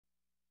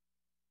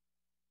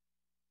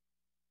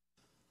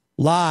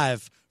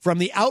Live from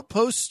the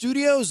Outpost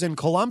Studios in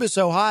Columbus,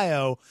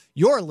 Ohio,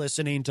 you're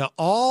listening to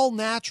All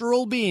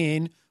Natural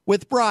Being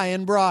with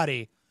Brian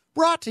Brawdy.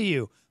 Brought to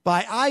you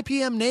by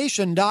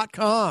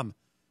IPMNation.com.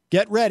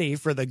 Get ready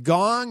for the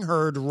gong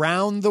heard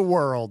round the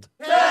world.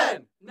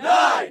 10,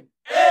 9,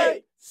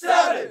 8,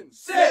 7,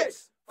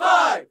 6,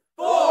 5,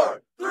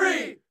 4,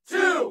 3,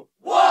 2,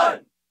 1.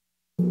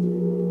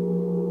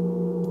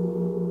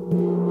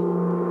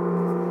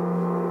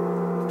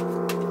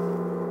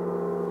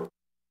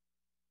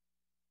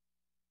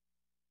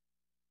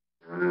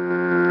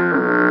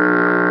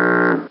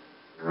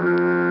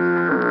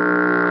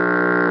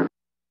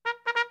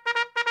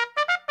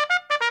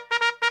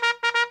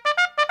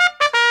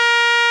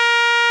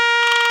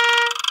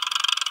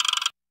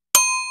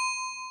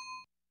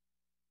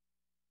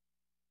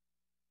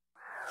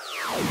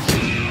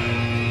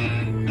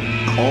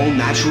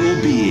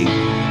 All-Natural Being.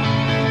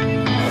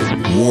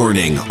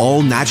 Warning,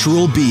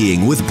 All-Natural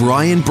Being with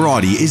Brian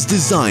Brawdy is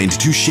designed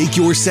to shake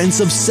your sense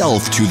of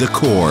self to the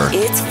core.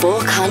 It's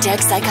full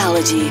contact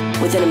psychology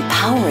with an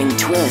empowering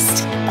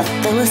twist, a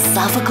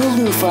philosophical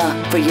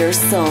loofah for your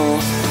soul.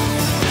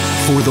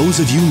 For those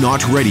of you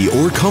not ready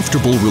or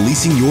comfortable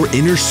releasing your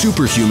inner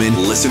superhuman,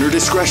 listener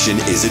discretion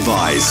is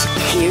advised.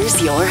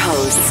 Here's your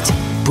host,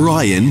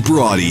 Brian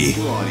Brawdy.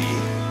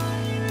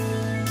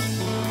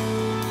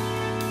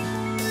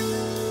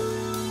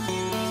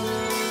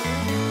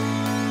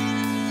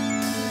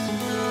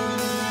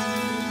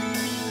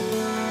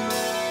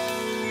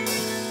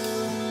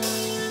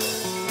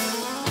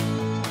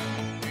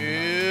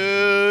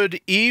 Good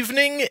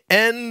evening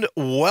and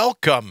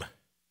welcome.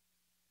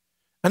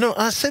 I know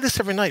I say this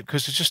every night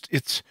because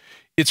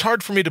it's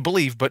hard for me to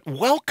believe, but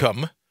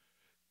welcome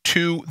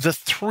to the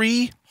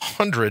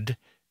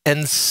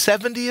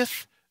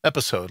 370th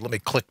episode. Let me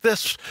click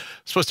this.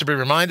 Supposed to be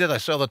reminded. I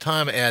say all the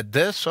time, add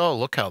this. Oh,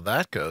 look how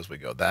that goes. We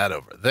go that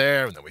over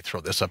there, and then we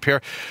throw this up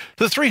here.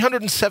 The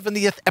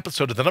 370th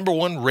episode of the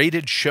 #1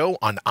 rated show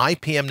on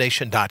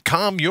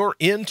IPMNation.com. You're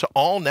into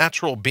All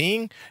Natural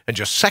Being, and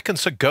just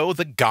seconds ago,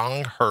 the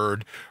gong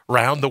heard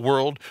round the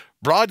world,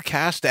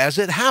 broadcast as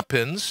it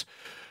happens,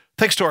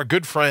 thanks to our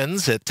good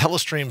friends at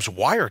Telestream's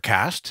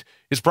Wirecast,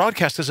 is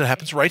broadcast as it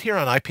happens right here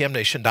on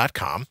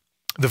IPMNation.com.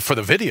 For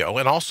the video,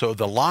 and also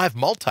the live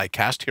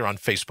multicast here on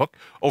Facebook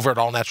over at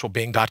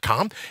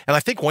allnaturalbeing.com. And I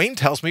think Wayne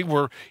tells me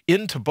we're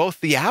into both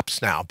the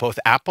apps now, both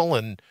Apple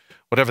and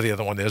whatever the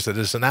other one is that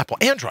is an Apple,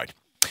 Android.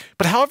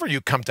 But however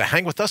you come to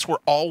hang with us,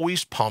 we're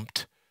always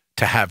pumped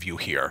to have you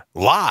here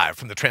live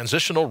from the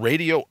Transitional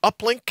Radio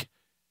Uplink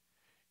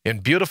in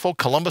beautiful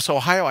Columbus,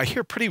 Ohio. I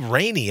hear pretty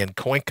rainy in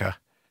Cuenca,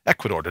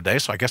 Ecuador today,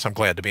 so I guess I'm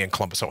glad to be in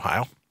Columbus,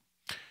 Ohio.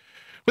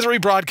 With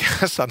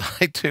rebroadcasts on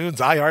iTunes,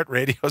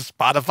 iHeartRadio,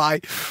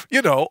 Spotify,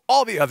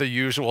 all the other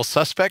usual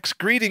suspects.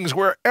 Greetings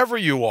wherever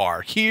you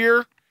are.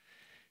 Here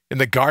in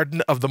the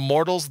Garden of the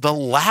Mortals, the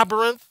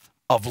labyrinth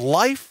of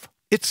life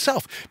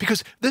itself.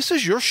 Because this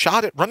is your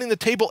shot at running the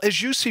table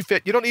as you see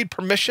fit. You don't need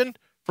permission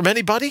from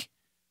anybody.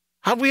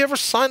 How'd we ever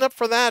sign up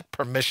for that?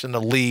 Permission to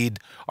lead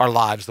our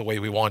lives the way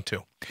we want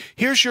to.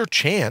 Here's your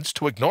chance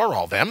to ignore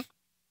all them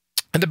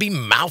and to be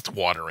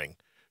mouth-watering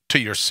to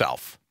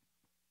yourself.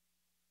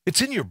 It's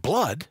in your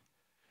blood.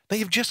 Now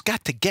you've just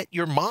got to get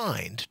your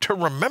mind to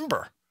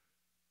remember.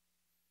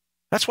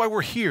 That's why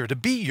we're here, to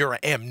be your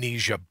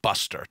amnesia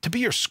buster, to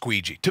be your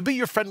squeegee, to be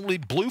your friendly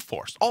blue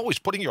force, always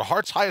putting your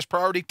heart's highest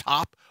priority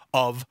top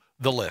of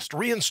the list,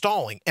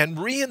 reinstalling and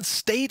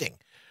reinstating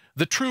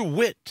the true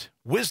wit,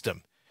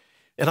 wisdom,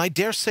 and I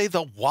dare say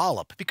the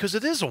wallop, because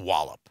it is a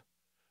wallop,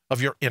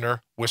 of your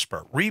inner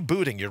whisper,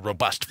 rebooting your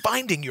robust,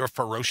 finding your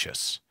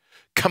ferocious,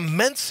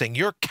 commencing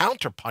your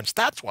counterpunch.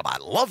 That's what I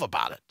love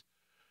about it.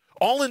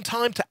 All in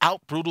time to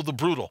out-brutal the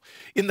brutal,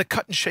 in the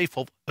cut and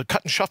shuffle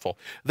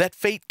that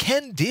fate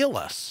can deal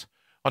us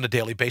on a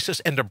daily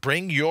basis, and to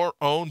bring your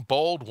own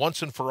bold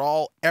once and for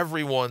all.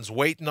 Everyone's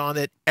waiting on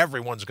it.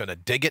 Everyone's going to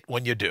dig it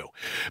when you do.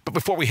 But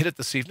before we hit it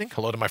this evening,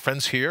 hello to my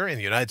friends here in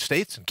the United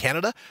States and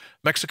Canada,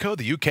 Mexico,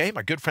 the UK,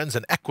 my good friends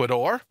in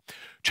Ecuador,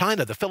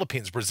 China, the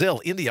Philippines, Brazil,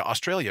 India,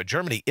 Australia,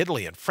 Germany,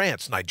 Italy, and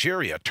France,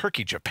 Nigeria,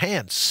 Turkey,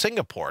 Japan,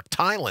 Singapore,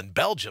 Thailand,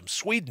 Belgium,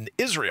 Sweden,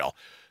 Israel,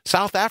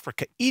 South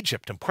Africa,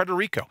 Egypt, and Puerto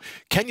Rico,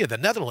 Kenya, the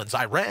Netherlands,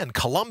 Iran,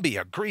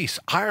 Colombia, Greece,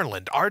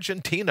 Ireland,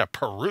 Argentina,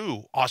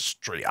 Peru,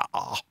 Austria,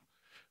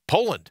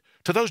 Poland.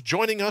 To those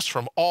joining us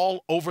from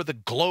all over the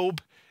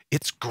globe,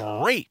 it's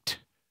great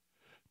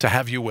to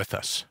have you with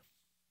us.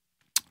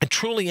 I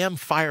truly am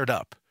fired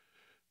up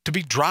to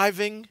be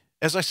driving,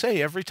 as I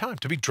say every time,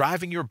 to be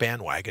driving your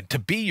bandwagon, to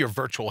be your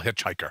virtual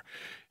hitchhiker.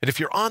 And if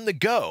you're on the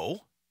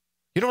go,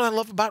 you know what I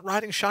love about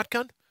riding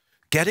shotgun?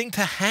 Getting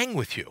to hang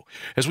with you.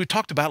 As we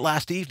talked about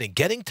last evening,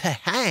 getting to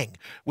hang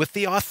with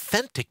the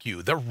authentic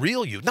you, the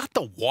real you, not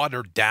the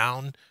watered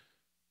down,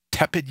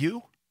 tepid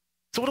you.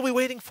 So what are we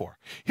waiting for?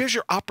 Here's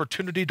your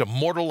opportunity to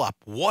mortal up.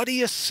 What do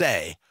you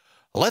say?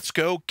 Let's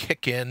go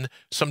kick in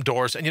some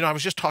doors. And, I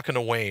was just talking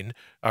to Wayne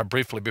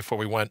briefly before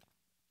we went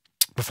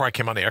before I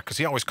came on air, because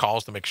he always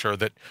calls to make sure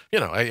that,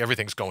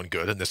 everything's going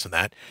good and this and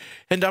that.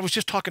 And I was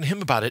just talking to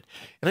him about it,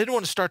 and I didn't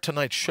want to start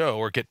tonight's show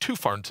or get too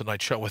far into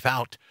tonight's show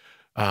without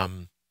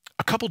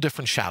a couple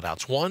different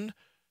shout-outs. One,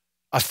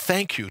 a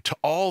thank you to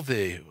all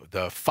the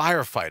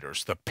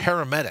firefighters, the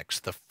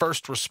paramedics, the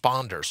first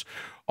responders,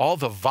 all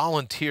the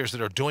volunteers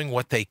that are doing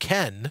what they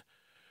can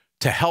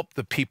to help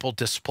the people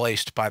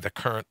displaced by the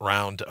current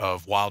round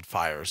of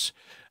wildfires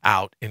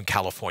out in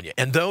California.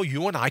 And though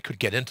you and I could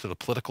get into the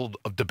political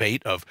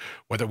debate of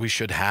whether we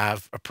should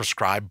have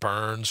prescribed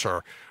burns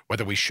or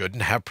whether we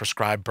shouldn't have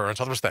prescribed burns,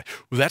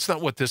 that's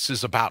not what this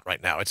is about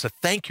right now. It's a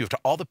thank you to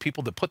all the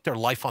people that put their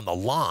life on the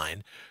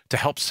line to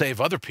help save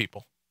other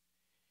people.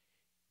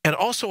 And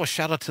also a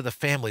shout out to the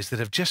families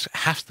that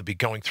have to be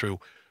going through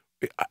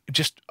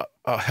just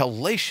a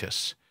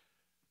hellacious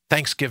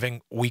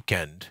Thanksgiving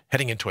weekend,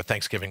 heading into a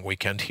Thanksgiving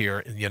weekend here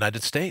in the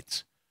United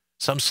States.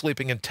 Some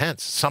sleeping in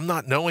tents, some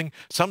not knowing,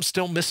 some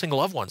still missing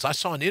loved ones. I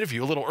saw an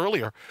interview a little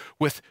earlier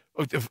with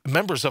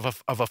members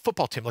of a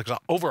football team, like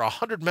over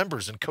 100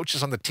 members and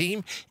coaches on the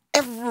team.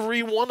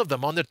 Every one of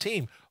them on the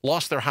team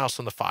lost their house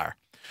in the fire.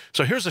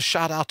 So here's a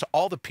shout out to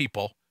all the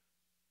people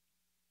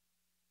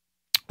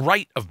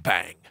right of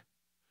bang,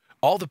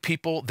 all the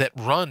people that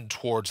run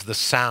towards the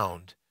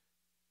sound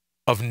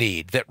of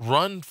need, that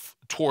run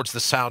towards the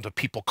sound of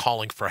people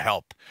calling for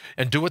help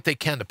and do what they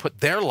can to put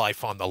their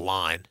life on the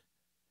line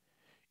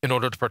in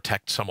order to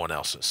protect someone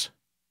else's.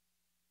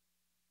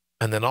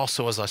 And then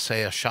also, as I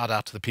say, a shout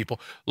out to the people.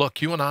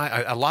 Look, you and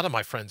I, a lot of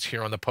my friends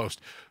here on the Post,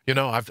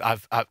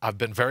 I've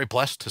been very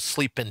blessed to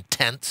sleep in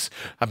tents.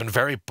 I've been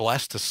very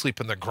blessed to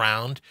sleep in the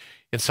ground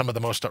in some of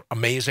the most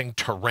amazing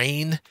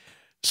terrain,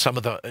 some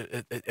of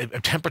the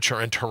temperature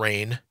and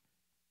terrain.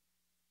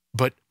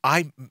 But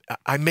I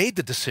made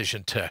the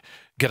decision to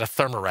get a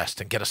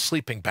thermarest and get a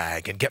sleeping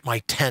bag and get my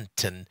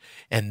tent and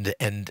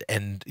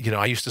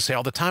I used to say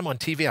all the time on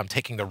TV, I'm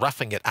taking the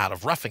roughing it out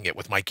of roughing it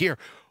with my gear.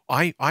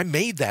 I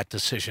made that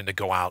decision to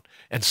go out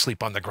and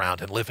sleep on the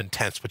ground and live in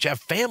tents. But you have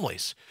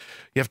families,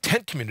 you have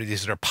tent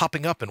communities that are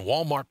popping up in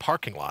Walmart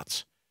parking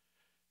lots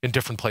in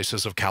different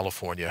places of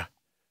California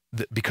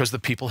because the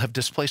people have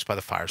displaced by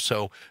the fire.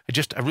 So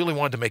I really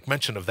wanted to make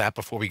mention of that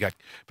before we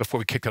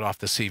kicked it off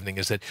this evening,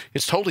 is that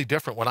it's totally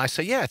different when I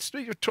say, yeah, it's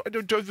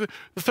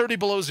 30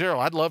 below zero.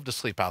 I'd love to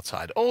sleep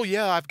outside. Oh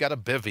yeah, I've got a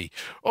bivvy.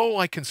 Oh,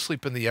 I can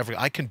sleep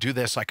I can do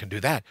this, I can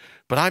do that.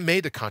 But I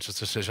made a conscious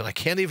decision. I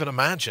can't even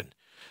imagine.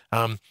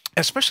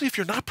 Especially if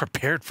you're not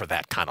prepared for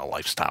that kind of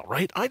lifestyle,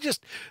 right? I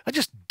just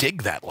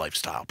dig that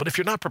lifestyle. But if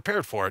you're not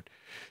prepared for it,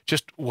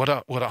 just what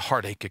a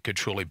heartache it could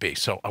truly be.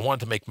 So I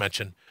wanted to make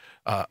mention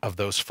of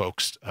those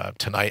folks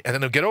tonight. And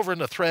then I'll get over in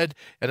the thread.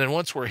 And then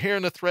once we're here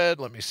in the thread,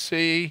 let me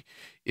see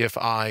if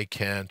I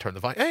can turn the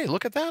volume. Hey,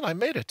 look at that. I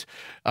made it.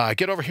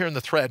 Get over here in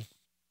the thread.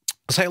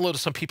 Say hello to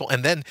some people,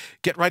 and then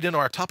get right into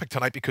our topic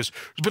tonight, because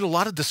there's been a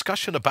lot of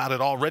discussion about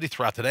it already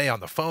throughout the day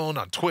on the phone,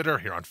 on Twitter,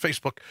 here on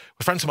Facebook,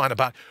 with friends of mine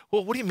about,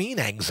 well, what do you mean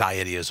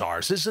anxiety is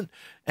ours? Isn't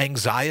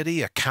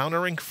anxiety a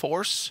countering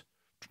force?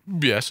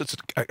 Yes, it's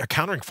a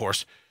countering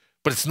force,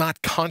 but it's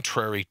not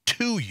contrary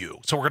to you.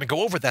 So we're going to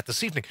go over that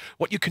this evening,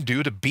 what you can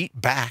do to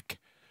beat back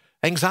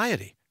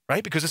anxiety,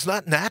 right? Because it's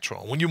not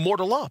natural. When you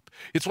mortal up,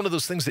 it's one of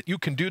those things that you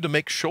can do to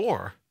make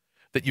sure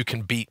that you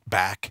can beat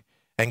back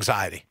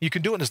anxiety. You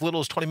can do it in as little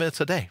as 20 minutes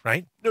a day,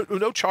 right?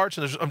 No charge,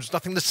 and there's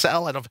nothing to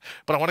sell.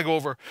 But I want to go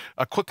over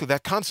quickly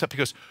that concept,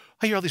 because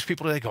I hear all these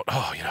people today go,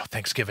 oh,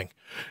 Thanksgiving.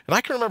 And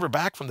I can remember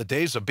back from the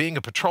days of being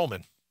a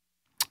patrolman.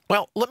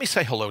 Well, let me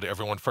say hello to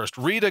everyone first.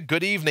 Rita,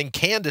 good evening.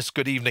 Candace,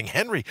 good evening.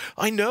 Henry,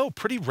 I know,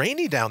 pretty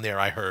rainy down there,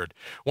 I heard.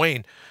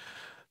 Wayne,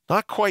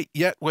 not quite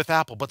yet with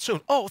Apple, but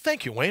soon. Oh,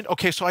 thank you, Wayne.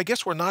 Okay, so I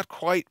guess we're not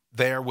quite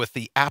there with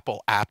the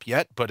Apple app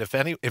yet, but if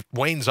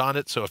Wayne's on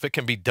it, so if it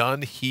can be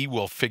done, he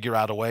will figure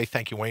out a way.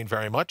 Thank you, Wayne,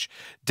 very much.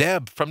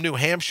 Deb from New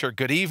Hampshire,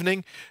 good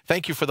evening.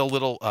 Thank you for the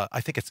little, I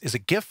think is a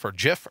GIF or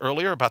GIF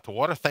earlier about the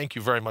water. Thank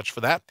you very much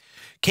for that.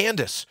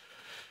 Candace.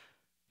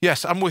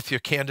 Yes, I'm with you,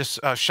 Candace.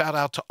 Shout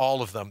out to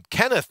all of them.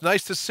 Kenneth,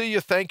 nice to see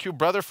you. Thank you,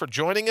 brother, for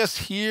joining us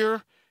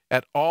here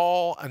at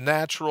All a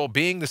Natural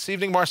Being this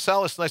evening.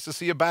 Marcellus, nice to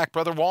see you back.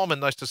 Brother Wallman,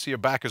 nice to see you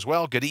back as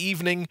well. Good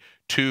evening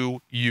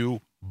to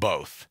you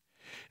both.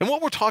 And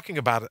what we're talking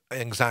about,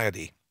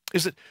 anxiety,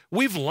 is that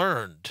we've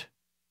learned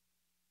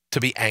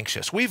to be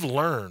anxious. We've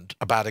learned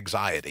about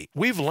anxiety.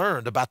 We've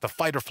learned about the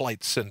fight or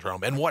flight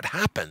syndrome and what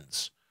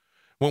happens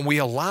when we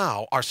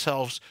allow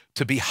ourselves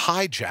to be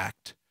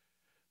hijacked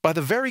by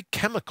the very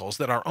chemicals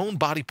that our own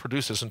body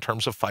produces in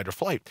terms of fight or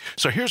flight.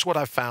 So here's what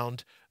I've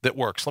found that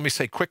works. Let me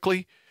say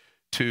quickly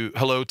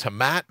hello to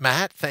Matt.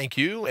 Matt, thank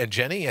you, and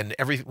Jenny, and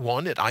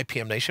everyone at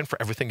IPM Nation for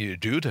everything you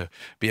do to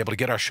be able to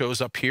get our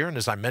shows up here. And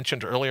as I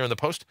mentioned earlier in the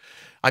post,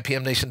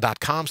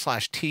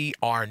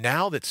 IPMNation.com/TR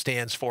Now, that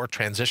stands for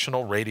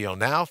Transitional Radio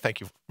Now. Thank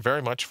you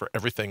very much for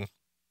everything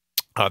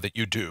that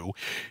you do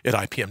at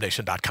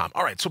IPMNation.com.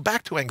 All right, so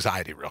back to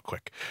anxiety real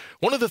quick.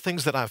 One of the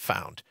things that I've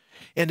found,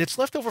 and it's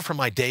left over from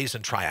my days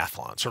in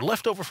triathlons or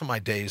left over from my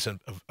days of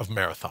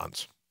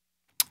marathons,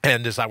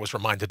 And as I was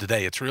reminded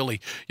today, it's really,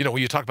 when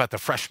you talk about the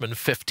freshman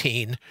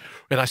 15,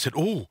 and I said,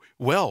 oh,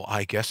 well,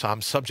 I guess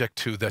I'm subject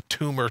to the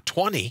tumor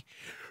 20.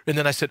 And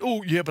then I said,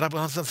 oh, yeah, but I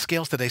was on the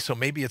scales today, so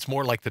maybe it's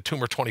more like the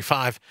tumor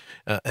 25.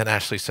 And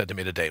Ashley said to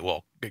me today,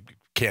 well,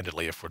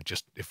 candidly, if we're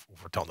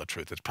telling the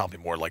truth, it's probably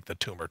more like the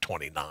tumor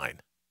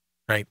 29,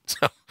 right?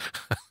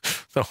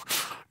 So,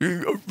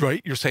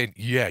 right, you're saying,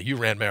 yeah, you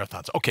ran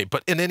marathons. Okay,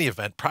 but in any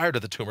event, prior to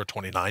the tumor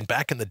 29,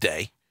 back in the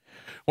day,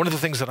 one of the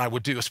things that I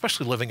would do,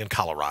 especially living in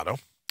Colorado,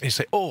 you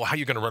say, oh, how are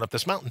you going to run up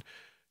this mountain?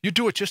 You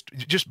do it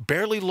just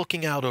barely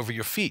looking out over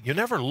your feet. You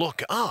never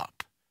look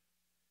up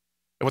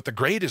at what the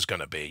grade is going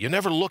to be. You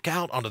never look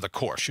out onto the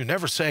course. You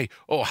never say,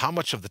 oh, how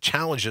much of the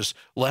challenge is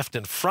left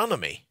in front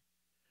of me,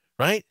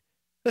 right?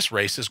 This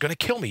race is going to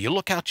kill me. You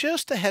look out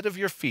just ahead of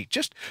your feet,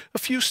 just a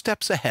few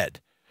steps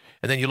ahead.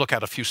 And then you look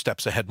out a few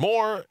steps ahead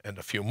more, and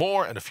a few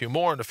more, and a few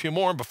more, and a few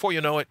more. And before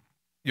you know it,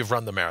 you've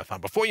run the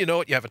marathon. Before you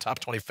know it, you have a top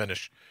 20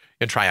 finish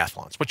in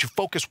triathlons. But you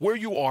focus where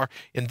you are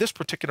in this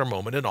particular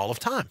moment in all of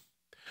time.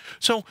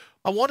 So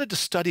I wanted to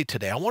study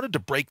today. I wanted to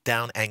break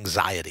down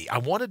anxiety. I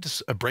wanted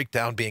to break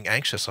down being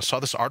anxious. I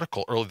saw this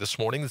article early this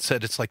morning that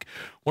said it's like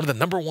one of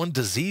the #1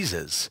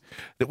 diseases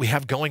that we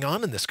have going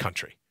on in this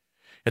country.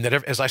 And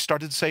that, as I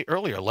started to say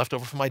earlier, left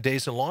over from my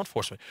days in law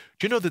enforcement,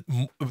 do you know that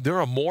there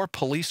are more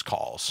police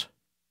calls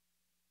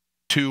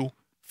to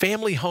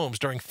family homes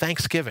during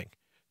Thanksgiving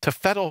to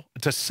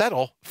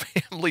settle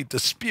family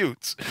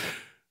disputes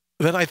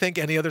than I think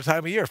any other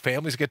time of year?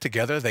 Families get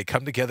together, they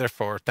come together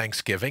for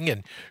Thanksgiving,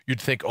 and you'd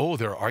think, oh,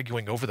 they're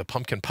arguing over the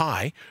pumpkin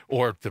pie,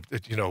 or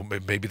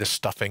maybe the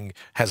stuffing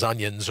has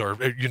onions, or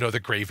the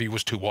gravy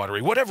was too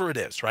watery, whatever it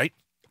is, right?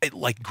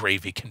 Like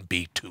gravy can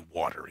be too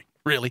watery,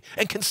 really,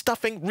 and can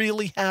stuffing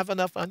really have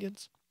enough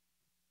onions?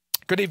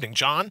 Good evening,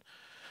 John.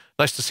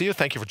 Nice to see you.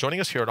 Thank you for joining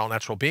us here at All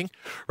Natural Being,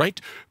 right?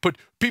 But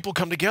people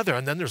come together,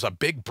 and then there's a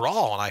big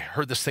brawl, and I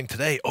heard this thing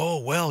today. Oh,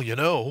 well,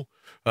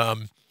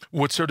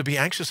 what's there to be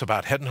anxious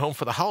about heading home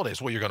for the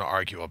holidays? Well, you're going to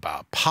argue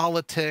about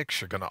politics.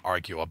 You're going to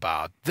argue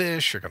about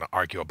this. You're going to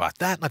argue about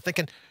that. And I'm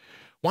thinking,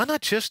 why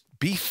not just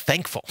be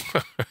thankful,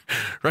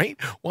 right?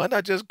 Why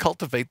not just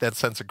cultivate that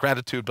sense of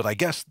gratitude? But I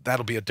guess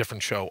that'll be a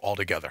different show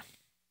altogether.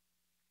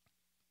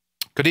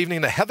 Good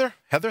evening to Heather.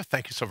 Heather,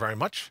 thank you so very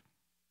much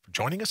for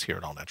joining us here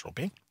at All Natural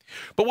Being.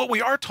 But what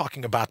we are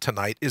talking about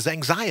tonight is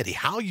anxiety,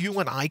 how you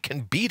and I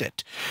can beat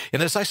it.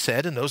 And as I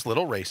said, in those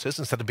little races,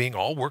 instead of being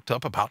all worked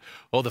up about,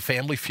 oh, the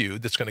family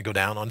feud that's going to go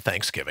down on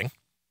Thanksgiving,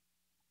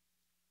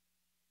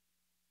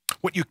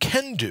 what you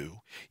can do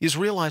is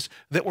realize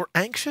that we're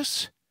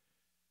anxious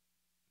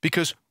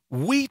because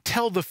we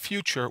tell the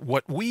future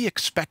what we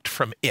expect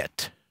from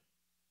it.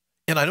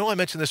 And I know I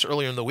mentioned this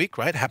earlier in the week,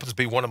 right? It happens to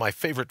be one of my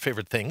favorite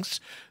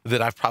things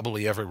that I've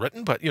probably ever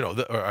written, but,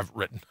 or I've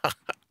written,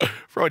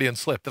 Freudian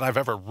slip, that I've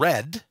ever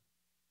read.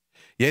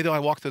 Yea, though I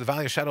walk through the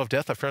valley of shadow of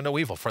death, I fear no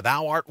evil, for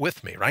thou art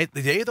with me, right?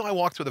 Yea, though I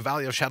walk through the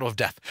valley of shadow of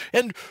death.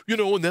 And,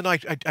 and then I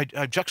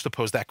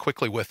juxtapose that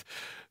quickly with,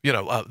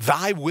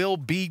 thy will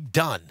be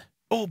done.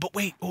 Oh, but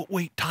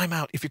wait, time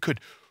out. If you could,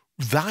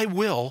 thy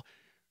will,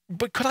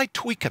 but could I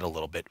tweak it a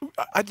little bit?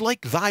 I'd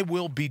like thy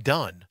will be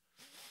done.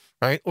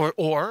 Right?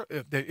 Or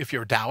if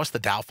you're a Taoist, the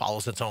Tao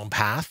follows its own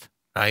path,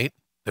 right?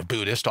 The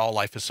Buddhist, all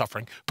life is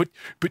suffering. But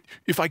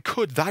if I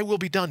could, thy will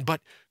be done.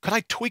 But could I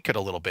tweak it a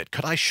little bit?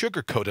 Could I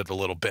sugarcoat it a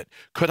little bit?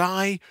 Could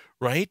I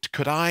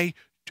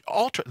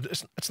alter?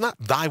 It's not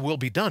thy will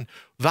be done.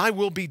 Thy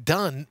will be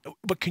done,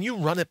 but can you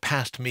run it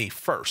past me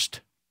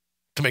first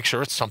to make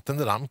sure it's something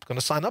that I'm going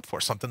to sign up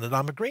for, something that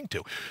I'm agreeing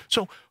to?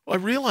 So I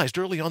realized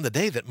early on the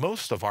day that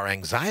most of our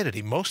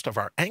anxiety, most of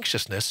our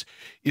anxiousness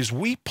is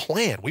we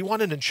plan. We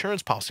want an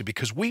insurance policy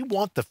because we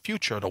want the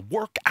future to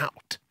work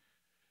out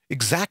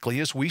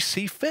exactly as we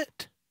see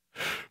fit.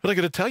 But I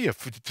got to tell you,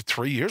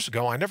 3 years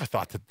ago, I never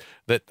thought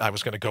that I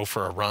was going to go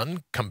for a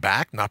run, come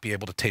back, not be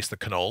able to taste the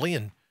cannoli,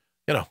 and,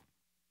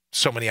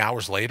 so many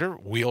hours later,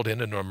 wheeled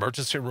into an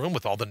emergency room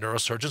with all the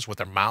neurosurgeons with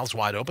their mouths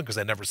wide open because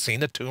they'd never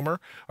seen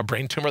a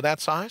brain tumor that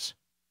size.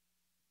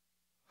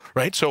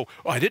 Right? So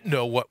I didn't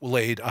know what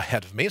laid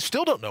ahead of me. I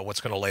still don't know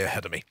what's going to lay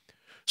ahead of me.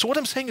 So what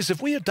I'm saying is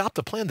if we adopt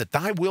a plan that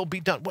thy will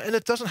be done, and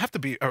it doesn't have to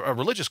be a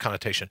religious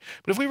connotation,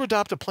 but if we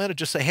adopt a plan to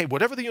just say, hey,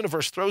 whatever the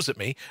universe throws at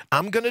me,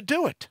 I'm going to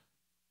do it.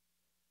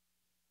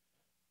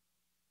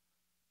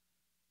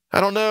 I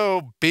don't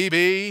know,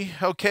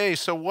 BB. Okay,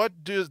 so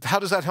how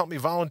does that help me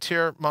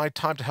volunteer my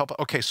time to help?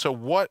 Okay, so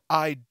what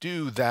I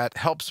do that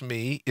helps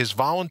me is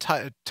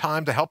volunteer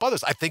time to help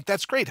others. I think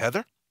that's great,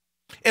 Heather.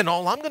 And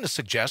all I'm going to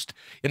suggest,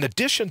 in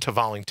addition to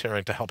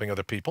volunteering to helping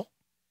other people,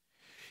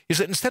 is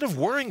that instead of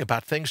worrying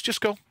about things,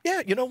 just go,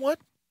 yeah, you know what?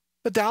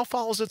 The Tao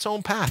follows its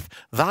own path.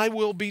 Thy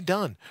will be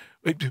done.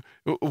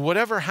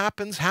 Whatever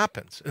happens,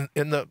 happens.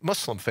 In the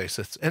Muslim faith,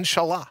 it's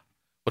inshallah.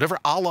 Whatever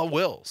Allah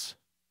wills.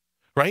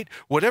 right?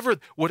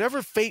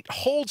 Whatever fate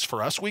holds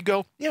for us, we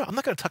go, yeah, I'm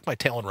not going to tuck my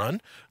tail and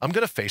run. I'm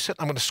going to face it.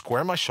 I'm going to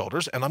square my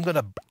shoulders, and I'm going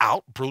to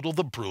out-brutal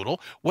the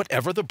brutal,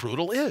 whatever the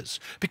brutal is.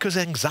 Because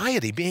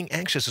anxiety, being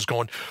anxious is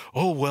going,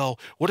 oh, well,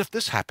 what if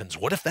this happens?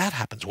 What if that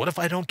happens? What if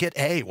I don't get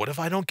A? What if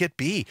I don't get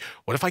B?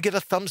 What if I get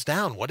a thumbs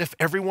down? What if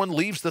everyone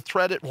leaves the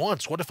thread at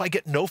once? What if I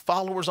get no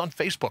followers on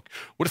Facebook?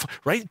 What if,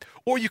 right?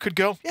 Or you could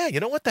go, yeah,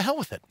 you know what? The hell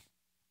with it.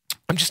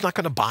 I'm just not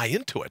going to buy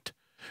into it.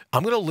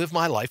 I'm going to live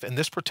my life in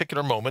this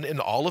particular moment in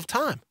all of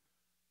time.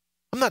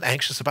 I'm not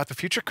anxious about the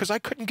future because I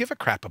couldn't give a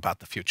crap about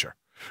the future.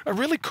 I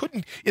really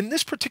couldn't in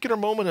this particular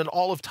moment in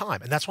all of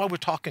time. And that's why we're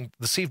talking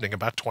this evening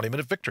about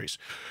 20-minute victories.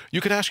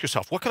 You can ask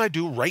yourself, what can I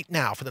do right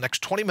now for the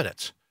next 20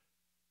 minutes?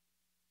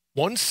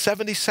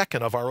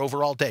 1/72nd of our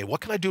overall day.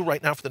 What can I do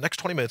right now for the next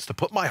 20 minutes to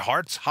put my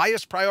heart's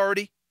highest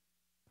priority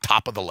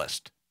top of the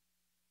list?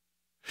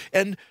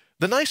 And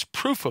the nice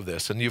proof of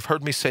this, and you've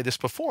heard me say this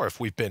before if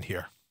we've been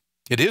here,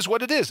 it is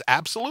what it is.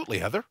 Absolutely,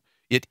 Heather.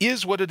 It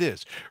is what it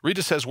is.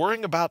 Rita says,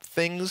 worrying about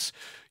things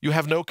you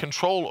have no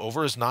control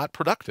over is not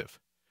productive,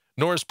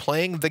 nor is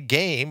playing the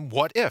game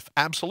what if.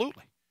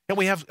 Absolutely. And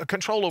we have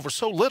control over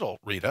so little,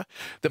 Rita,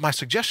 that my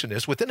suggestion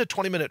is within a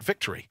 20-minute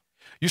victory,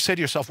 you say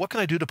to yourself, what can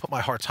I do to put my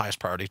heart's highest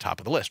priority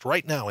top of the list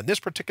right now in this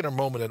particular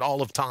moment in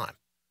all of time?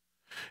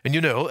 And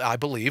you know, I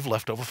believe,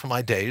 left over from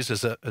my days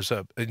as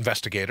a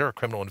investigator, a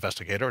criminal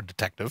investigator, a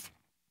detective,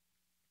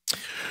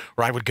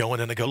 where I would go in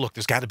and I go, look,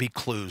 there's got to be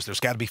clues. There's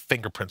got to be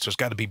fingerprints. There's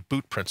got to be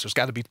boot prints. There's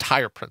got to be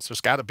tire prints.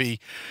 There's got to be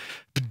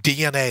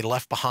DNA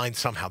left behind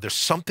somehow. There's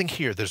something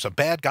here. There's a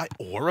bad guy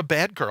or a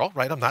bad girl,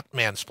 right? I'm not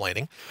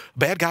mansplaining. A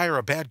bad guy or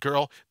a bad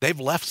girl, they've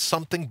left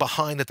something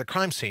behind at the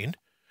crime scene.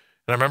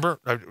 And I remember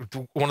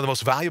one of the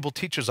most valuable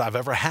teachers I've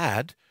ever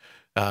had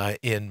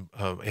in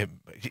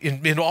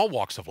all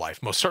walks of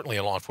life, most certainly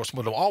in law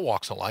enforcement, but in all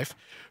walks of life.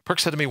 Perk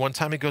said to me one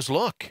time, he goes,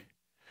 look,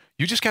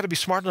 you just got to be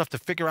smart enough to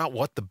figure out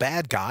what the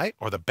bad guy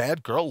or the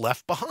bad girl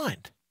left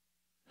behind.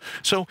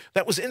 So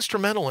that was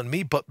instrumental in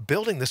me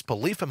building this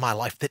belief in my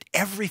life that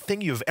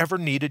everything you've ever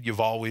needed, you've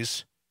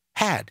always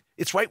had.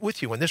 It's right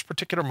with you in this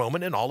particular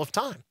moment in all of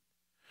time.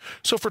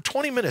 So for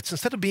 20 minutes,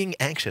 instead of being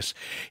anxious,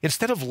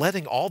 instead of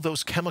letting all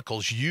those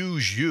chemicals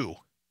use you,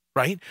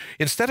 right?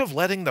 Instead of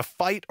letting the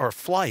fight or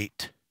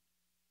flight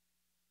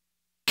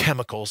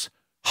chemicals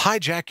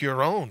hijack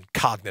your own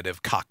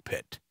cognitive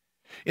cockpit,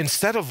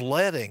 instead of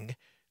letting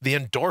the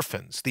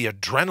endorphins, the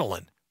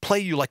adrenaline, play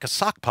you like a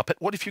sock puppet,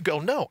 what if you go,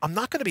 no, I'm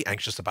not going to be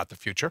anxious about the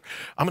future.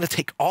 I'm going to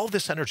take all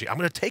this energy. I'm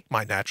going to take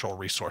my natural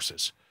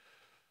resources,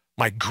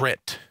 my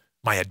grit,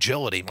 my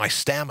agility, my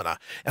stamina,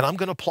 and I'm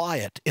going to apply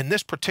it in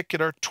this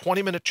particular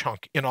 20-minute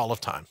chunk in all of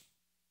time.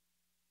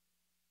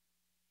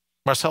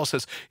 Marcel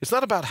says, it's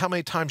not about how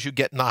many times you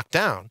get knocked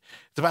down.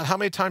 It's about how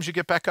many times you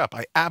get back up.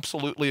 I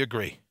absolutely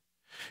agree.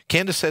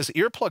 Candace says,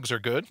 earplugs are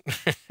good.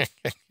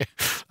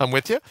 I'm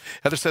with you.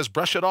 Heather says,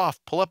 brush it off.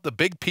 Pull up the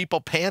big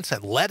people pants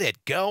and let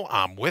it go.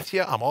 I'm with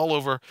you. I'm all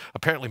over.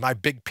 Apparently, my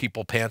big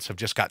people pants have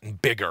just gotten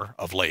bigger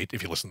of late,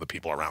 if you listen to the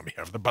people around me.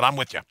 But I'm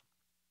with you.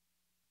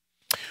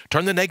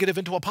 Turn the negative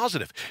into a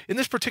positive. In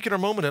this particular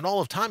moment in all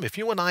of time, if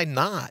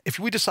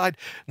we decide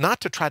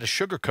not to try to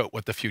sugarcoat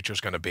what the future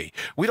is going to be,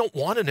 we don't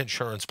want an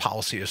insurance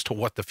policy as to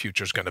what the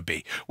future is going to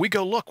be. We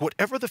go, look,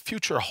 whatever the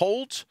future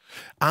holds,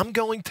 I'm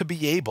going to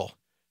be able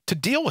to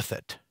deal with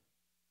it.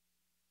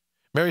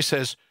 Mary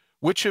says,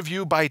 which of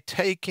you by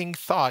taking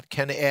thought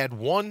can add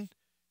 1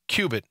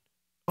 cubit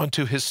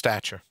unto his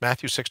stature?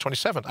 Matthew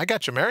 6:27. I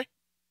got you, Mary.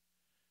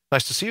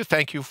 Nice to see you.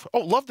 Thank you.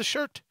 Love the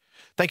shirt.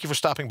 Thank you for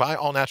stopping by,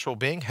 All Natural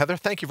Being. Heather,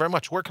 thank you very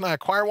much. Where can I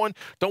acquire one?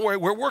 Don't worry,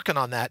 we're working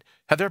on that,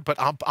 Heather, but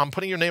I'm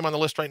putting your name on the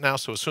list right now,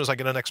 so as soon as I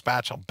get a next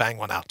batch, I'll bang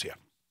one out to you.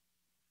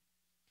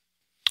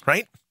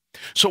 Right?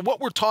 So what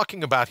we're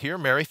talking about here,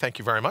 Mary, thank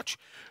you very much.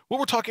 What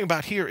we're talking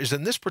about here is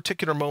in this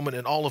particular moment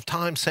in all of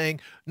time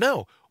saying,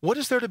 no, what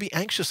is there to be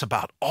anxious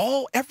about?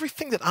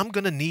 Everything that I'm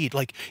going to need,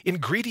 like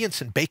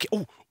ingredients in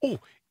baking.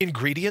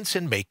 Ingredients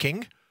in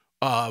making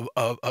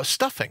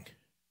stuffing.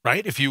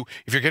 Right? If you're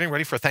getting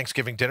ready for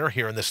Thanksgiving dinner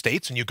here in the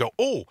States and you go,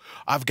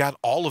 I've got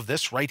all of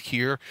this right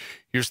here.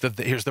 Here's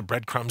the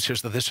breadcrumbs.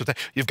 Here's the this or that.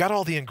 You've got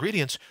all the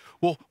ingredients.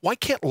 Well, why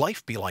can't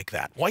life be like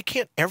that? Why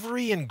can't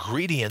every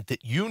ingredient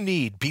that you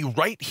need be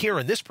right here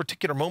in this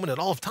particular moment at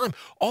all of time?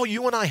 All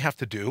you and I have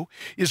to do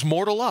is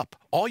mortal up.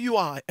 All you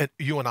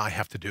and I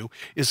have to do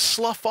is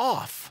slough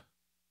off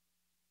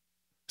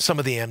some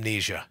of the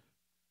amnesia,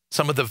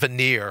 some of the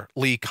veneer.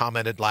 Lee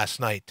commented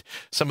last night,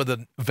 some of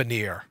the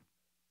veneer.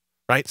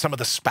 Right? Some of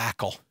the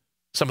spackle,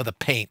 some of the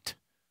paint,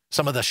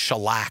 some of the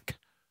shellac,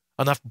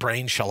 enough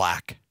brain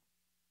shellac.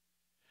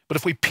 But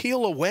if we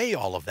peel away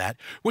all of that,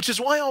 which is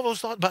why all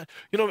those thoughts about,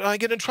 I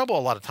get in trouble a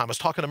lot of time. I was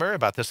talking to Mary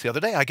about this the other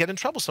day. I get in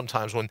trouble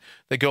sometimes when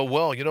they go,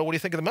 well, what do you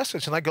think of the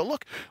message? And I go,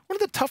 look, one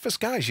of the toughest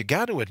guys, you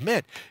got to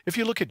admit, if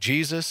you look at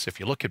Jesus, if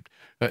you look at,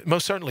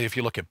 most certainly if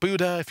you look at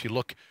Buddha, if you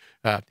look,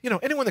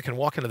 anyone that can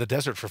walk into the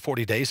desert for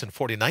 40 days and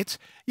 40 nights,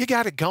 you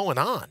got it going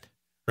on.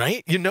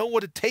 right? You know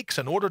what it takes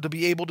in order to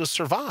be able to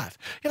survive.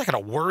 You're not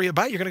going to worry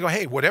about it. You're going to go,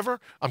 hey, whatever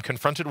I'm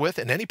confronted with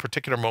in any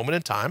particular moment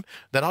in time,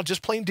 then I'll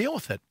just plain deal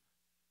with it.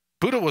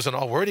 Buddha wasn't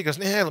all worried. He goes,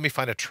 let me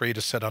find a tree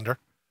to sit under,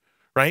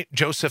 right?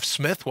 Joseph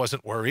Smith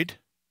wasn't worried.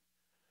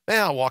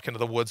 I'll walk into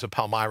the woods of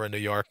Palmyra, New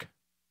York.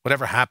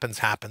 Whatever happens,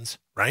 happens,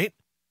 right?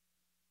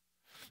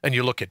 And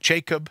you look at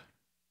Jacob,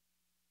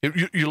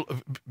 you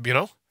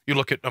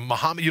look at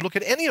Muhammad, you look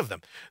at any of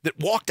them that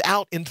walked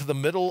out into the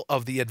middle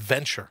of the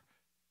adventure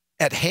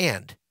at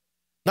hand,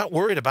 not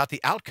worried about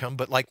the outcome,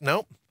 but like,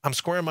 no, I'm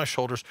squaring my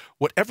shoulders.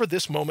 Whatever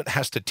this moment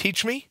has to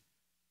teach me,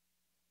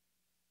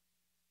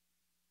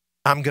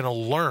 I'm going to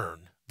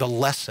learn the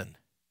lesson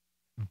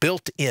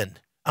built in.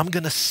 I'm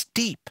going to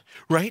steep,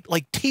 right?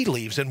 Like tea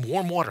leaves in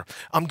warm water.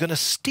 I'm going to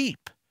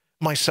steep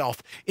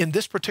myself in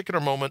this particular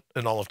moment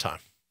in all of time.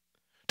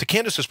 To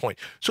Candace's point,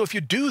 so if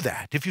you do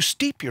that, if you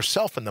steep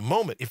yourself in the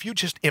moment, if you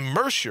just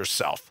immerse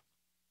yourself,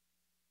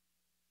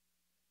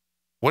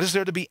 what is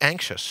there to be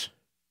anxious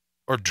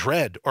or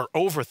dread or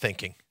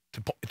overthinking?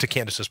 To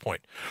Candace's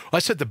point, I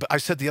said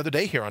the other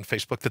day here on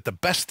Facebook that the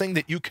best thing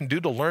that you can do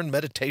to learn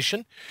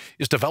meditation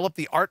is develop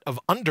the art of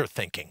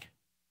underthinking.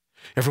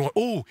 Everyone,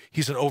 oh,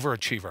 he's an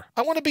overachiever.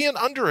 I want to be an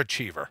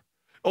underachiever.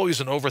 Oh, he's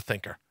an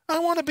overthinker. I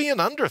want to be an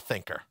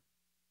underthinker.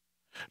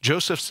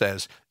 Joseph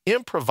says,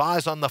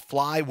 improvise on the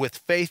fly with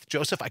faith.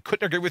 Joseph, I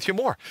couldn't agree with you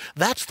more.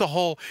 That's the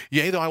whole,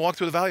 yea, though I walk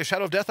through the valley of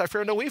shadow of death, I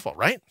fear no evil,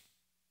 right?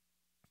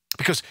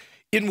 Because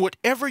in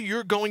whatever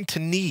you're going to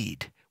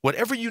need,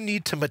 whatever you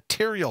need to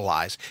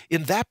materialize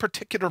in that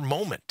particular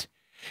moment,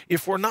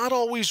 if we're not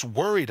always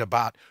worried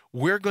about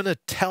we're going to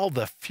tell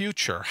the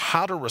future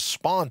how to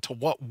respond to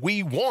what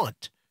we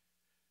want,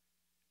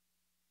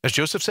 as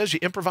Joseph says, you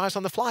improvise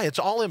on the fly. It's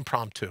all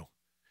impromptu.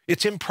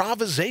 It's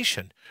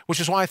improvisation, which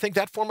is why I think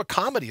that form of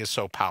comedy is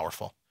so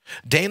powerful.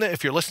 Dana,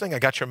 if you're listening, I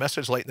got your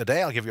message late in the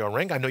day. I'll give you a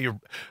ring. I know you're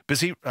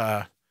busy.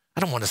 I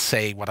don't want to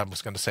say what I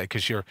was going to say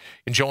because you're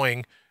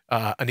enjoying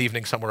an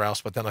evening somewhere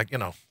else. But then,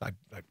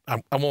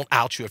 I won't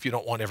out you if you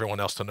don't want everyone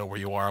else to know where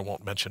you are. I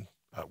won't mention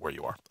where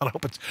you are. And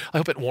I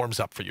hope it warms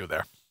up for you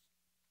there.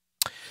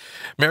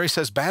 Mary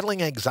says,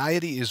 battling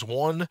anxiety is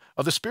one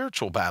of the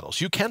spiritual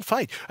battles you can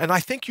fight. And I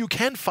think you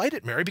can fight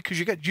it, Mary, because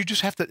you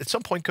just have to at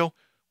some point go,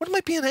 what am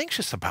I being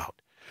anxious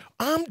about?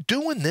 I'm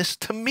doing this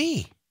to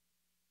me.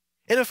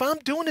 And if I'm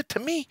doing it to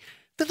me,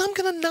 then I'm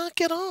going to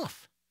knock it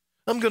off.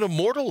 I'm going to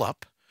mortal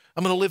up.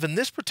 I'm going to live in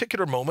this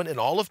particular moment in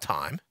all of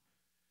time.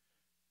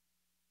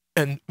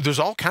 And there's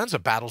all kinds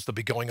of battles that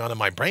be going on in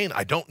my brain.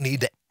 I don't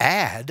need to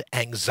add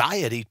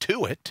anxiety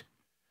to it.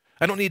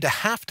 I don't need to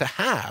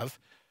have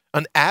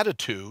an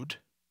attitude.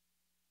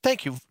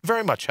 Thank you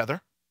very much,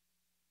 Heather.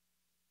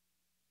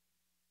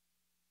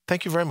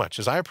 Thank you very much,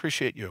 as I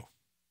appreciate you.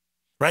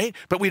 Right?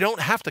 But we don't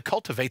have to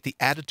cultivate the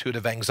attitude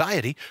of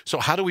anxiety. So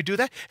how do we do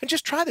that? And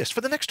just try this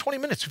for the next 20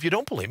 minutes. If you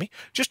don't believe me,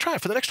 just try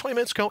it for the next 20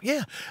 minutes. Go,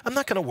 yeah, I'm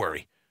not going to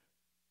worry.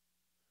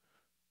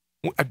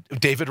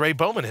 David Ray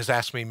Bowman has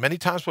asked me many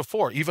times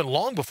before, even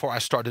long before I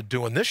started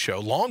doing this show,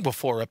 long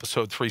before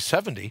episode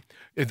 370,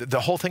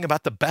 the whole thing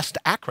about the BEST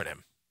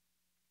acronym.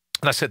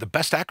 And I said the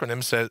BEST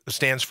acronym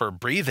stands for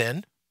breathe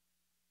in,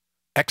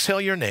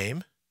 exhale your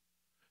name,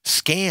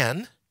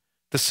 scan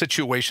the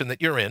situation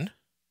that you're in,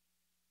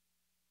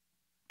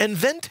 and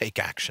then take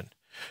action.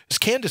 As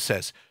Candace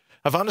says,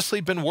 I've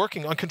honestly been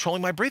working on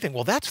controlling my breathing.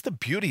 Well, that's the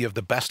beauty of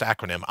the BEST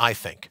acronym, I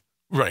think.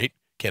 Right,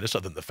 Candace,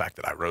 other than the fact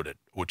that I wrote it,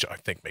 which I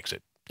think makes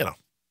it,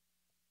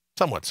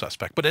 somewhat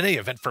suspect. But in any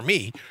event, for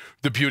me,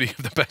 the beauty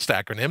of the BEST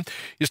acronym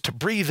is to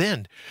breathe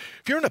in.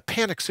 If you're in a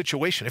panic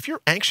situation, if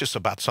you're anxious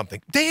about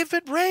something,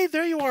 David Ray,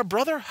 there you are,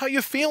 brother. How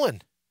you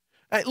feeling?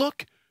 Hey,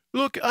 look,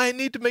 I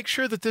need to make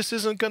sure that this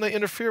isn't going to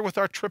interfere with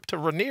our trip to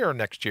Rainier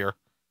next year.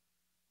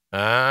 You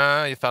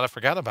thought I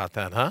forgot about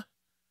that, huh?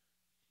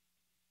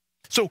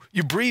 So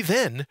you breathe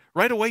in,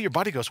 right away your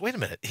body goes, wait a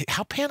minute,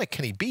 how panicked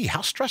can he be?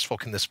 How stressful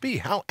can this be?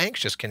 How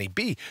anxious can he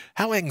be?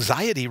 How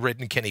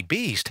anxiety-ridden can he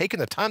be? He's taking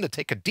the time to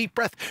take a deep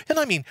breath. And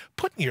I mean,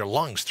 putting your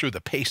lungs through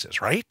the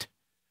paces, right?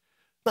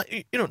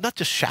 Not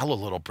just shallow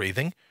little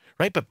breathing,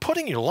 right? But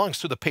putting your lungs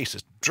through the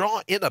paces.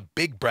 Draw in a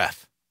big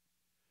breath.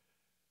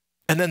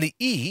 And then the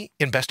E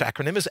in BEST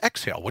acronym is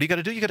exhale. What do you got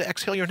to do? You got to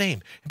exhale your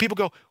name. And people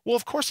go, well,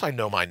 of course I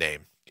know my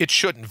name. It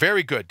shouldn't.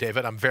 Very good,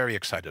 David. I'm very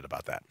excited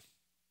about that.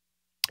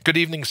 Good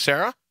evening,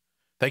 Sarah.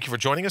 Thank you for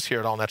joining us here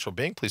at All Natural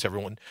Being. Please,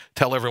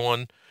 tell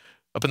everyone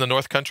up in the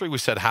North Country we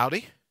said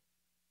howdy.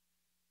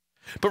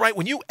 But right,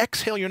 when you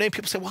exhale your name,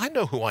 people say, well, I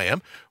know who I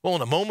am. Well,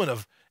 in a moment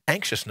of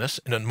anxiousness,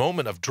 in a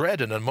moment of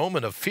dread, in a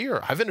moment of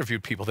fear, I've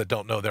interviewed people that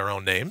don't know their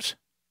own names.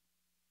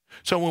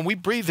 So when we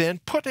breathe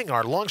in, putting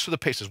our lungs through the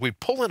paces, we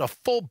pull in a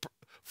full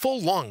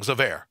lungs of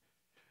air.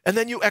 And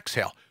then you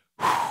exhale.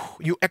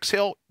 You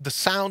exhale the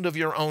sound of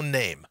your own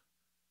name.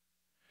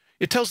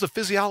 It tells the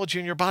physiology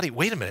in your body,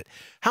 wait a minute,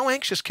 how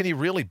anxious can he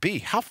really be?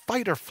 How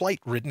fight or flight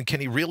ridden can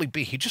he really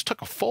be? He just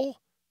took a full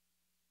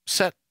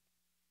set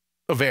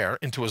of air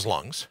into his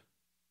lungs.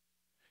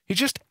 He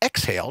just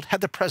exhaled,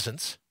 had the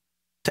presence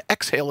to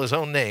exhale his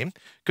own name.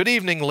 Good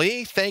evening,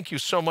 Lee. Thank you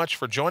so much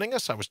for joining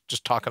us. I was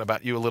just talking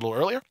about you a little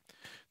earlier.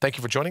 Thank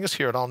you for joining us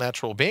here at All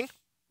Natural Being.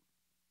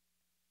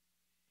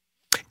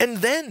 And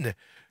then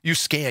you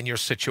scan your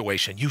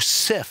situation. You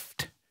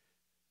sift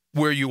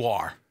where you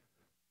are.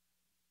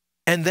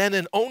 And then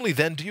and only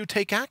then do you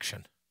take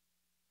action.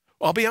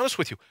 Well, I'll be honest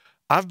with you.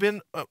 I've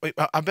been out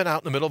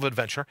in the middle of an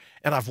adventure,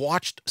 and I've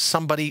watched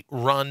somebody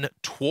run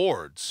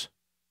towards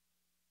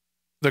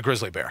the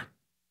grizzly bear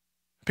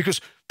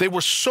because they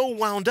were so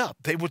wound up.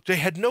 They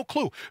had no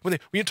clue. When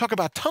you talk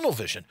about tunnel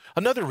vision,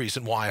 another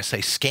reason why I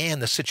say scan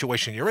the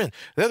situation you're in,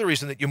 the other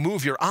reason that you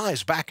move your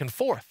eyes back and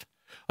forth.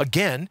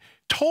 Again,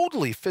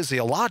 totally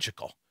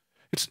physiological.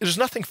 There's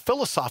nothing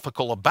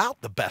philosophical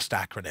about the BEST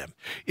acronym.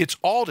 It's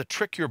all to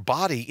trick your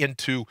body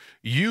into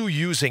you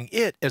using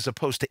it as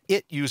opposed to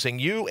it using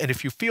you. And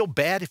if you feel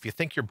bad, if you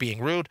think you're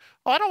being rude,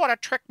 oh, I don't want to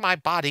trick my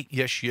body.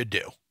 Yes, you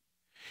do.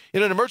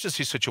 In an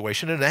emergency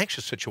situation, in an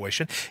anxious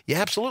situation, you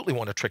absolutely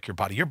want to trick your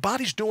body. Your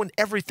body's doing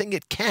everything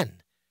it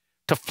can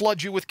to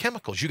flood you with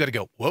chemicals. You got to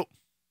go, whoa,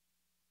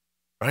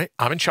 right?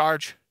 I'm in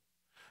charge.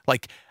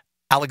 Like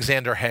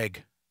Alexander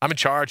Haig. I'm in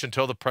charge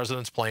until the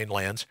president's plane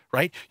lands,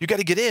 right? You got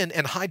to get in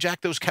and hijack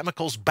those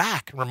chemicals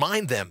back and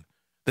remind them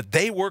that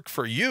they work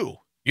for you.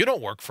 You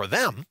don't work for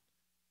them.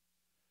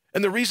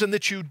 And the reason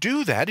that you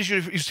do that is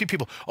you see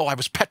people, oh, I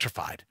was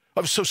petrified.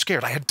 I was so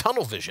scared. I had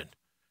tunnel vision.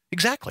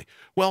 Exactly.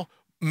 Well,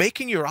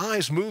 making your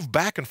eyes move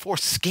back and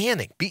forth,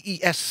 scanning,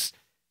 B-E-S,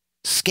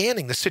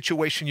 scanning the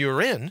situation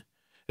you're in,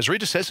 as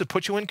Rita says, it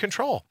puts you in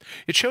control.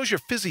 It shows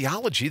your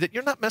physiology that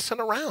you're not messing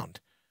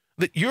around,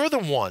 that you're the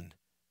one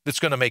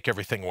that's going to make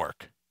everything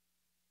work.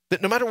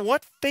 That no matter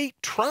what fate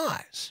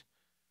tries,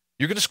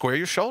 you're going to square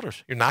your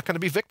shoulders. You're not going to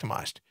be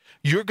victimized.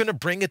 You're going to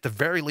bring, at the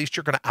very least,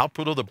 you're going to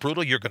out-brutal the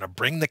brutal. You're going to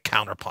bring the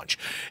counterpunch.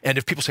 And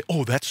if people say,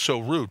 oh, that's so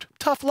rude,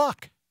 tough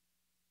luck.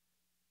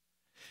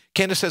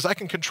 Candace says, I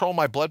can control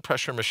my blood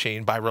pressure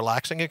machine by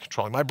relaxing and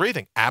controlling my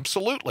breathing.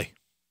 Absolutely.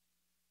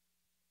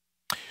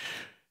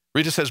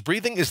 Rita says,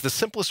 breathing is the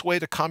simplest way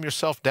to calm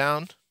yourself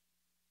down.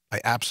 I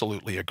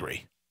absolutely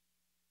agree.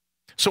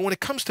 So when it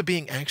comes to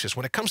being anxious,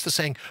 when it comes to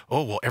saying,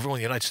 oh, well, everyone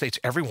in the United States,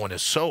 everyone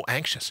is so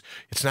anxious.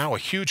 It's now a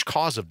huge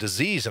cause of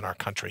disease in our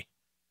country.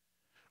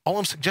 All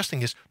I'm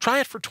suggesting is try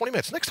it for 20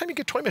 minutes. Next time you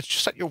get 20 minutes,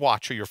 just set your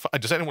watch or your phone.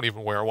 Does anyone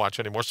even wear a watch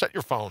anymore? Set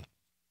your phone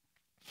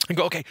and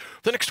go, okay,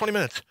 for the next 20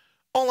 minutes,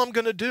 all I'm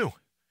going to do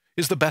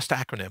is the BEST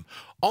acronym.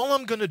 All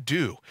I'm going to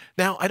do.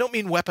 Now, I don't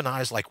mean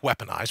weaponize like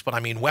weaponize, but I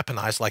mean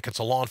weaponize like it's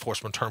a law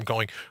enforcement term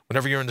going,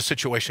 whenever you're in a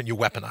situation, you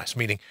weaponize,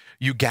 meaning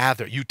you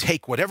gather, you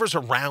take whatever's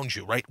around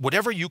you, right?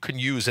 Whatever you can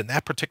use in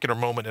that particular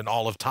moment in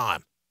all of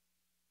time.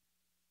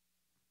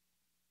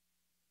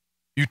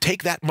 You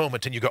take that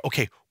moment and you go,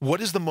 okay,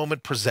 what is the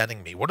moment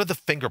presenting me? What are the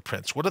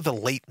fingerprints? What are the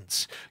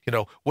latents? You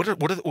know, what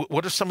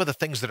are some of the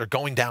things that are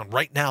going down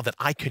right now that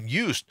I can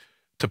use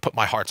to put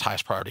my heart's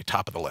highest priority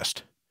top of the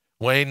list?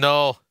 Wayne,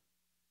 no.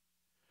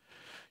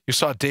 You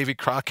saw Davy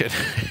Crockett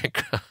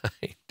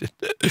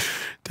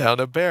down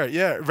a bear.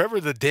 Yeah,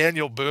 remember the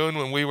Daniel Boone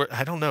when we were,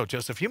 I don't know,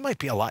 Joseph, you might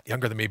be a lot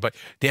younger than me, but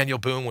Daniel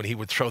Boone when he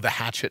would throw the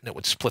hatchet and it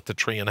would split the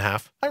tree in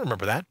half. I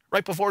remember that,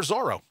 right before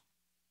Zorro.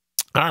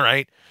 All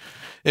right.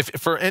 If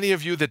for any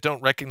of you that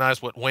don't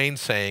recognize what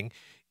Wayne's saying,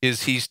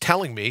 is he's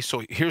telling me,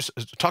 so here's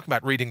talking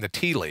about reading the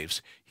tea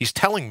leaves. He's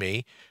telling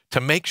me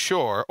to make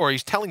sure, or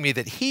he's telling me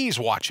that he's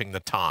watching the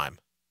time.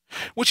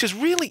 Which is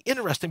really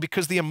interesting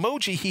because the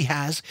emoji he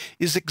has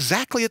is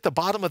exactly at the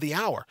bottom of the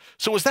hour.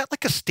 So is that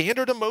like a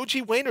standard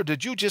emoji, Wayne, or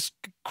did you just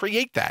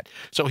create that?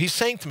 So he's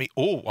saying to me,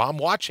 oh, I'm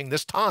watching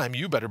this time.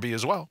 You better be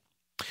as well.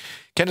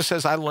 Kendra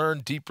says, I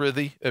learned deep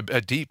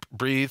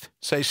breathe,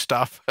 say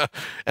stuff,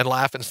 and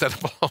laugh instead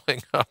of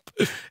blowing up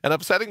and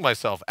upsetting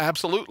myself.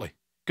 Absolutely.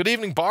 Good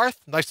evening,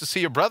 Barth. Nice to see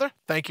you, brother.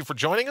 Thank you for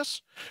joining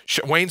us.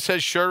 Wayne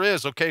says, sure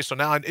is. Okay, so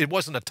now it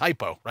wasn't a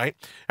typo, right?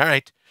 All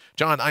right.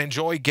 John, I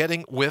enjoy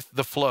getting with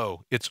the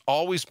flow. It's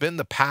always been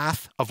the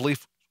path of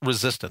least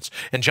resistance.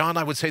 And John,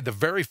 I would say the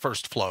very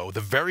first flow,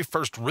 the very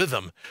first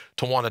rhythm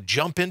to want to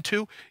jump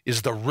into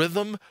is the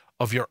rhythm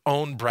of your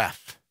own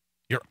breath,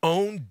 your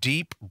own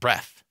deep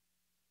breath.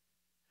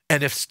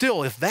 And if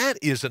that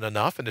isn't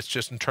enough, and it's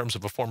just in terms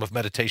of a form of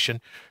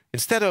meditation,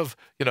 instead of,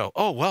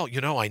 oh, well,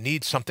 I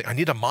need something, I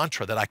need a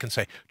mantra that I can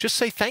say, just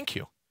say thank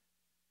you.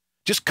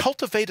 Just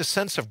cultivate a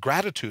sense of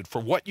gratitude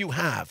for what you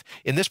have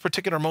in this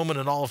particular moment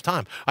in all of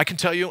time. I can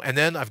tell you, and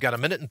then I've got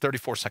 1 minute and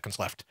 34 seconds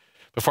left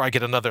before I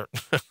get another.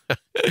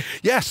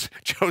 Yes,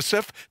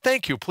 Joseph,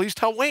 thank you. Please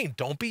tell Wayne,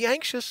 don't be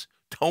anxious.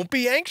 Don't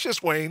be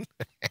anxious, Wayne.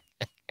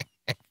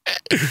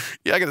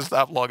 Yeah, I got to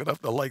stop long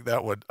enough to like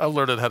that one. I'm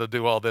learning how to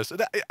do all this.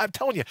 And I'm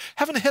telling you,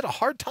 having hit a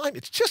hard time,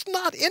 it's just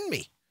not in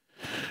me.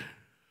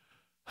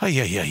 Oh,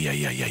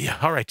 yeah.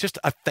 All right, just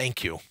a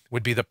thank you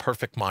would be the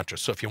perfect mantra.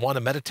 So if you want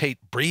to meditate,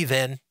 breathe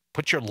in.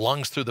 Put your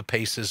lungs through the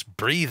paces,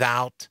 breathe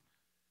out,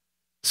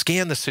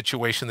 scan the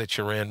situation that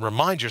you're in,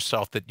 remind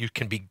yourself that you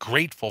can be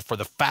grateful for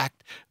the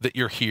fact that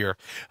you're here,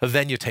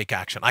 then you take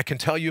action. I can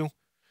tell you,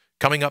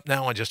 coming up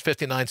now in just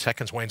 59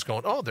 seconds, Wayne's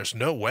going, oh, there's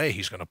no way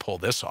he's going to pull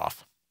this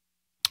off.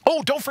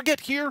 Oh, don't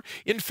forget, here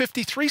in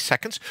 53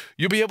 seconds,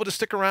 you'll be able to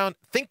stick around.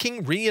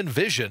 Thinking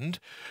Re-Envisioned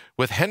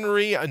with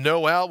Henry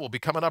Noel will be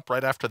coming up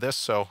right after this,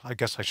 so I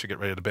guess I should get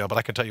ready to bail. But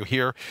I can tell you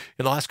here,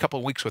 in the last couple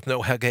of weeks with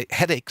no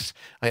headaches,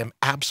 I am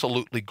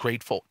absolutely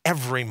grateful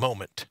every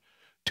moment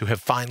to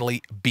have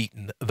finally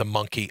beaten the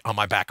monkey on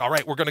my back. All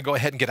right, we're going to go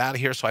ahead and get out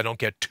of here so I don't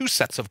get 2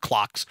 sets of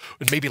clocks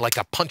and maybe like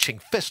a punching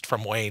fist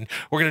from Wayne.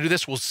 We're going to do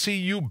this. We'll see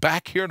you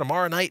back here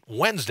tomorrow night,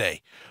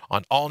 Wednesday,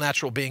 on All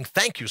Natural Being.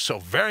 Thank you so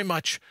very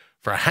much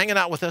for hanging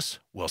out with us.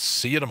 We'll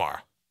see you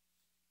tomorrow.